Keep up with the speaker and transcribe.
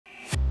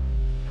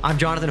I'm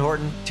Jonathan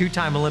Horton,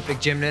 two-time Olympic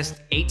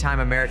gymnast,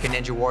 8-time American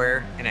Ninja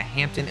Warrior, and a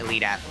Hampton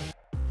elite athlete.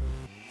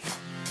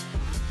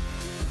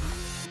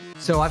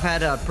 So I've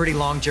had a pretty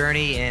long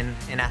journey in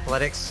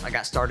athletics. I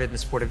got started in the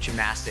sport of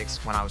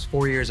gymnastics when I was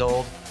 4 years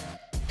old.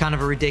 Kind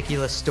of a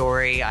ridiculous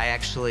story. I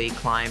actually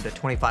climbed a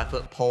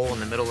 25-foot pole in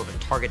the middle of a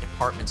Target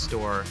department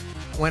store.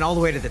 Went all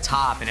the way to the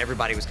top and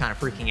everybody was kind of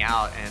freaking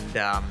out.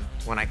 And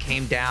when I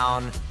came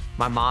down,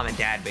 my mom and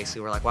dad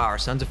basically were like, wow, our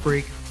son's a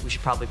freak. We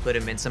should probably put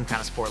him in some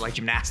kind of sport like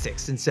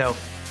gymnastics. And so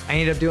I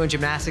ended up doing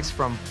gymnastics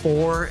from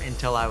 4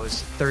 until I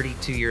was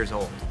 32 years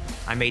old.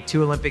 I made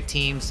 2 Olympic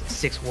teams,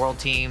 6 world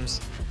teams.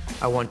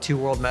 I won 2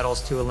 world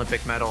medals, 2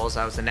 Olympic medals.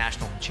 I was the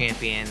national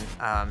champion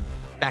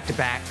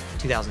back-to-back,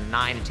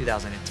 2009 and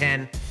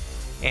 2010.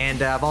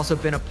 And I've also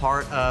been a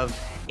part of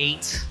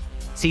 8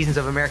 seasons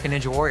of American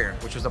Ninja Warrior,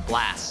 which was a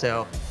blast.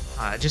 So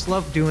I just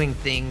love doing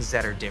things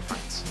that are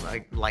different,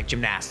 like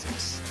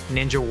gymnastics,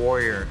 Ninja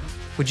Warrior.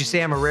 Would you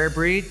say I'm a rare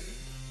breed?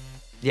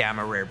 Yeah, I'm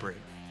a rare breed.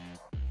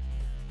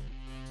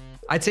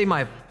 I'd say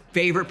my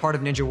favorite part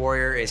of Ninja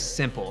Warrior is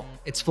simple.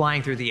 It's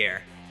flying through the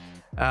air.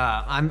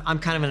 I'm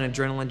kind of an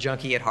adrenaline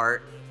junkie at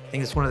heart. I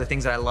think it's one of the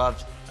things that I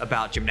loved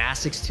about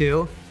gymnastics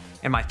too.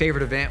 And my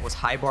favorite event was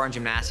high bar in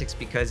gymnastics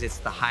because it's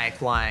the high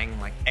flying,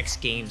 like X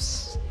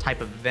Games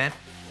type of event.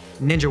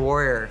 Ninja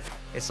Warrior,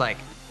 it's like,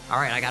 all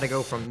right, I gotta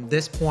go from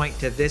this point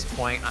to this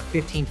point. I'm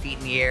 15 feet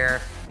in the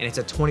air and it's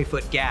a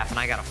 20-foot gap and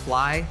I gotta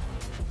fly.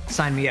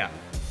 Sign me up.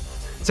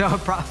 So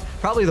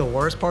probably the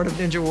worst part of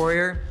Ninja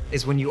Warrior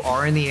is when you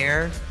are in the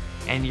air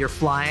and you're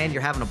flying,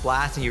 you're having a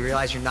blast and you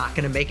realize you're not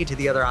gonna make it to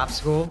the other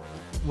obstacle.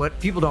 What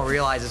people don't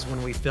realize is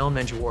when we film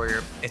Ninja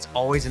Warrior, it's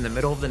always in the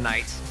middle of the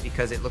night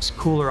because it looks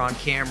cooler on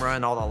camera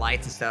and all the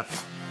lights and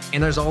stuff.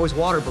 And there's always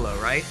water below,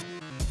 right?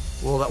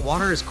 Well, that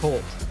water is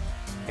cold.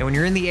 And when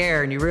you're in the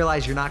air and you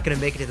realize you're not gonna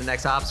make it to the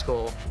next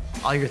obstacle,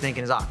 all you're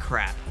thinking is, oh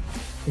crap,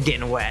 I'm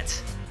getting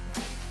wet.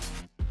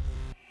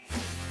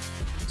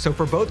 So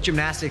for both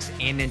gymnastics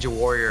and Ninja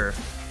Warrior,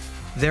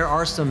 there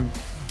are some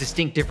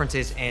distinct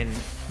differences in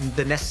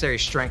the necessary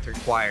strength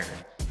required.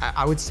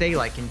 I would say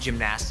like in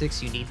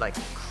gymnastics, you need like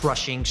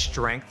crushing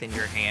strength in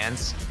your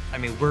hands. I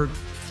mean, we're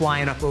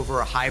flying up over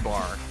a high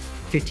bar,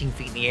 15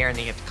 feet in the air, and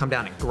then you have to come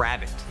down and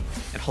grab it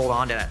and hold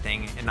on to that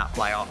thing and not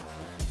fly off.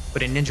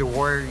 But in Ninja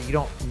Warrior, you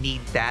don't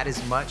need that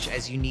as much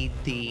as you need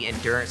the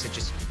endurance to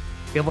just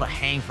be able to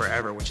hang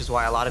forever, which is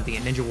why a lot of the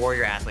Ninja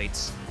Warrior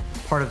athletes,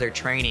 part of their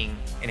training,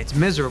 and it's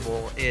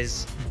miserable,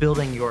 is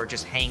building your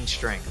just hang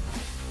strength.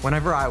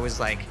 Whenever I was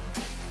like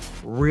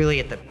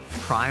really at the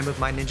prime of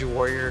my Ninja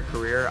Warrior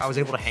career, I was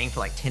able to hang for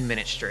like 10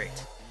 minutes straight.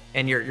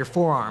 And your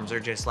forearms are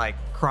just like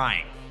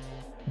crying.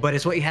 But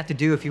it's what you have to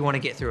do if you want to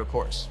get through a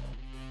course.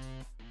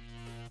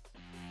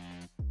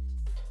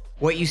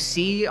 What you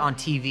see on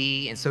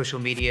TV and social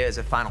media is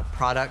a final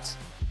product,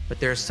 but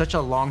there's such a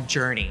long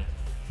journey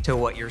to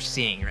what you're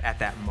seeing at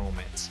that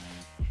moment.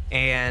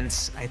 And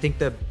I think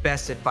the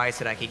best advice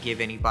that I could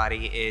give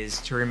anybody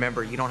is to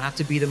remember you don't have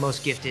to be the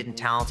most gifted and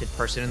talented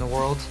person in the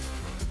world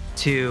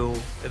to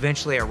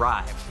eventually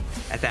arrive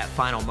at that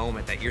final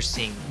moment that you're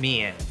seeing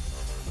me in.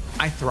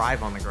 I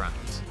thrive on the grind.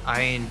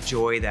 I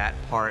enjoy that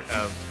part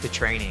of the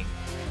training.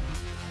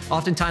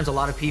 Oftentimes, a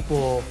lot of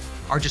people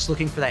are just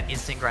looking for that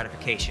instant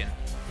gratification.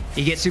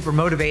 You get super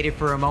motivated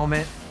for a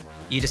moment,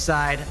 you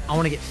decide, I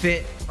wanna get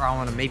fit, or I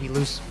wanna maybe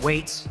lose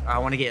weight, or I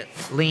wanna get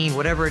lean,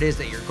 whatever it is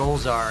that your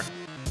goals are.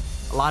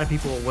 A lot of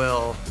people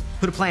will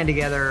put a plan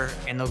together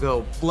and they'll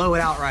go blow it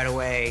out right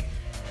away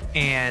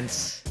and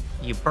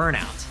you burn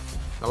out.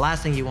 The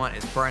last thing you want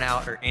is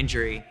burnout or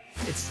injury.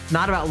 It's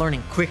not about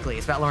learning quickly,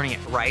 it's about learning it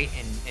right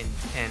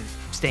and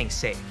staying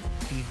safe.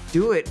 If you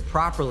do it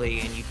properly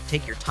and you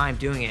take your time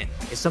doing it,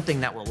 it's something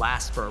that will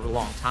last for a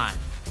long time.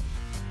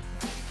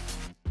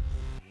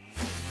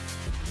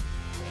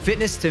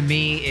 Fitness to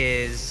me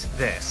is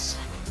this.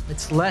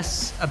 It's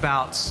less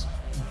about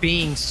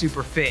being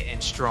super fit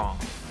and strong,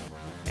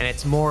 and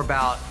it's more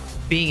about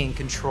being in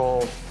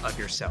control of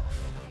yourself.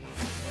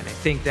 And I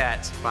think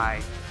that by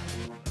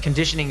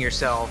conditioning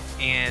yourself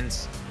and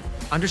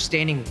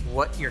understanding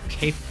what you're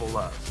capable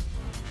of,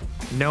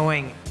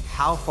 knowing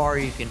how far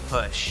you can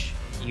push,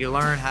 you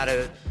learn how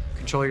to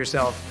control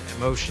yourself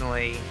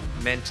emotionally,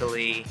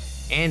 mentally,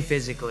 and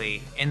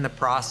physically in the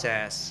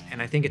process.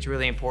 And I think it's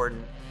really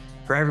important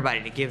for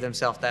everybody to give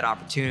themselves that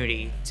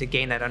opportunity to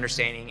gain that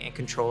understanding and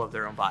control of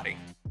their own body.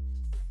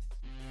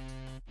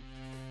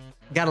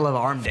 Gotta love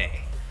arm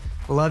day.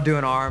 Love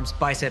doing arms,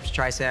 biceps,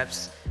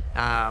 triceps.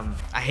 I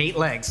hate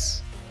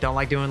legs. Don't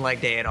like doing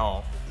leg day at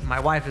all. My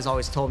wife has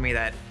always told me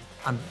that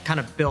I'm kind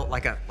of built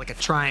like a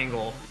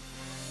triangle.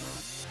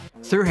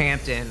 Through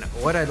Hampton,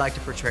 what I'd like to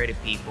portray to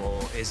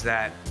people is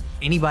that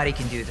anybody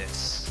can do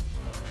this.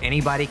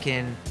 Anybody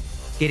can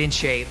get in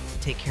shape,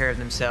 take care of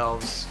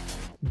themselves,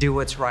 do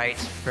what's right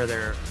for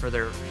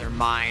their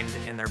mind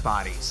and their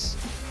bodies.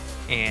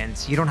 And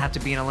you don't have to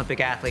be an Olympic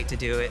athlete to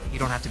do it. You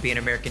don't have to be an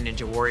American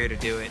Ninja Warrior to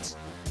do it.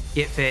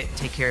 Get fit,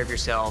 take care of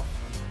yourself.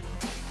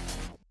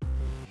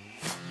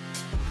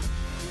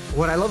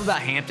 What I love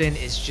about Hampton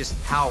is just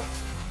how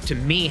to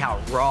me how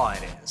raw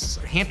it is.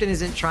 Hampton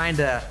isn't trying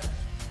to,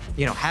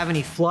 have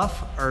any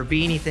fluff or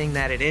be anything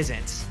that it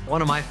isn't.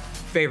 One of my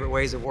favorite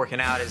ways of working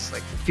out is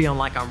like feeling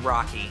like I'm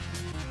Rocky.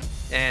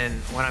 And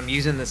when I'm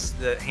using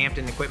the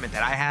Hampton equipment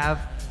that I have,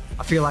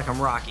 I feel like I'm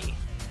Rocky.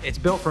 It's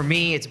built for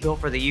me, it's built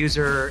for the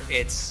user,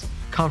 it's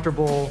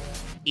comfortable,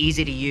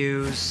 easy to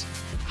use,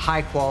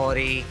 high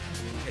quality,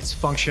 it's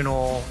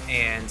functional,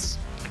 and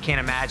I can't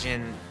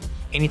imagine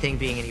anything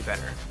being any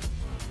better.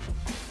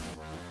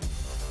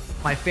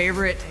 My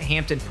favorite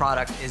Hampton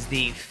product is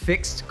the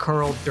fixed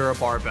curl Dura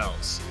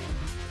barbells.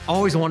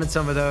 Always wanted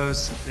some of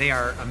those. They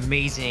are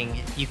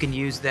amazing. You can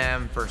use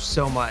them for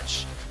so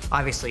much.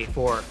 Obviously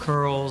for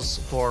curls,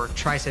 for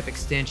tricep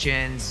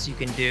extensions, you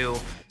can do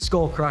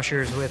skull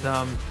crushers with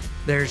them.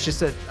 There's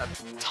just a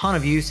ton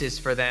of uses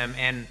for them.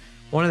 And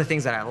one of the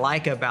things that I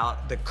like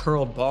about the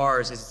curled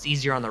bars is it's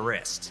easier on the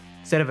wrist.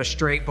 Instead of a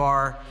straight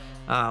bar,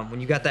 when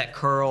you got that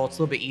curl, it's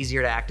a little bit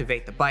easier to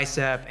activate the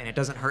bicep and it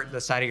doesn't hurt the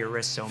side of your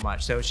wrist so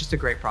much. So it's just a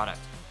great product.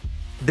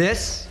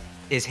 This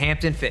is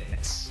Hampton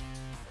Fitness.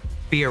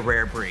 Be a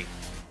rare breed.